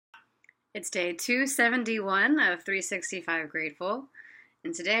It's day 271 of 365 Grateful,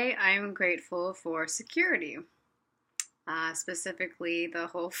 and today I'm grateful for security, specifically the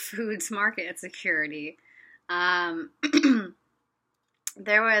Whole Foods market security. Um,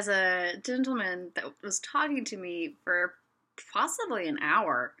 there was a gentleman that was talking to me for possibly an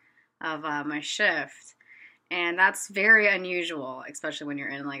hour of my shift, and that's very unusual, especially when you're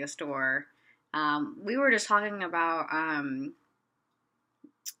in like a store. We were just talking about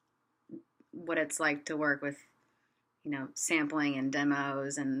what it's like to work with, sampling and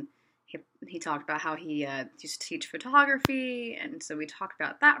demos. And he talked about how he used to teach photography. And so we talked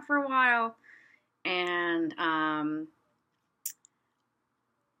about that for a while. And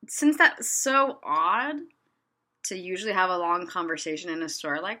since that's so odd to usually have a long conversation in a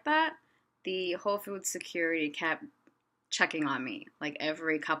store like that, the Whole Foods security kept checking on me like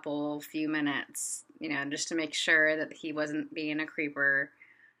every few minutes, just to make sure that he wasn't being a creeper.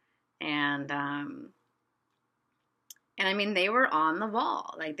 And I mean, they were on the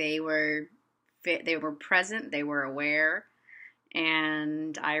ball. Like they were present, they were aware,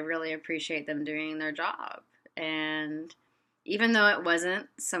 and I really appreciate them doing their job. And even though it wasn't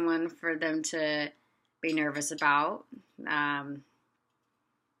someone for them to be nervous about, we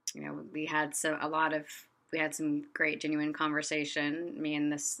had we had some great genuine conversation. Me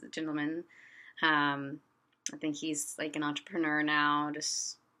and this gentleman, I think he's like an entrepreneur now,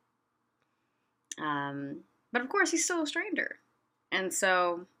 but of course, he's still a stranger. And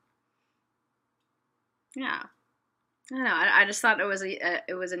so, yeah, I don't know. I just thought it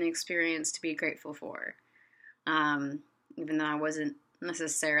was an experience to be grateful for, even though I wasn't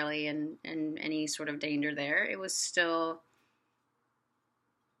necessarily in any sort of danger there. It was still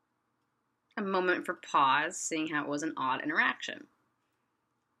a moment for pause, seeing how it was an odd interaction.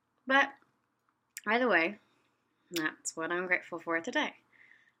 But either way, that's what I'm grateful for today.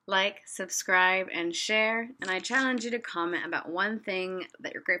 Like, subscribe, and share, and I challenge you to comment about one thing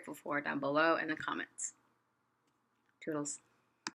that you're grateful for down below in the comments. Toodles.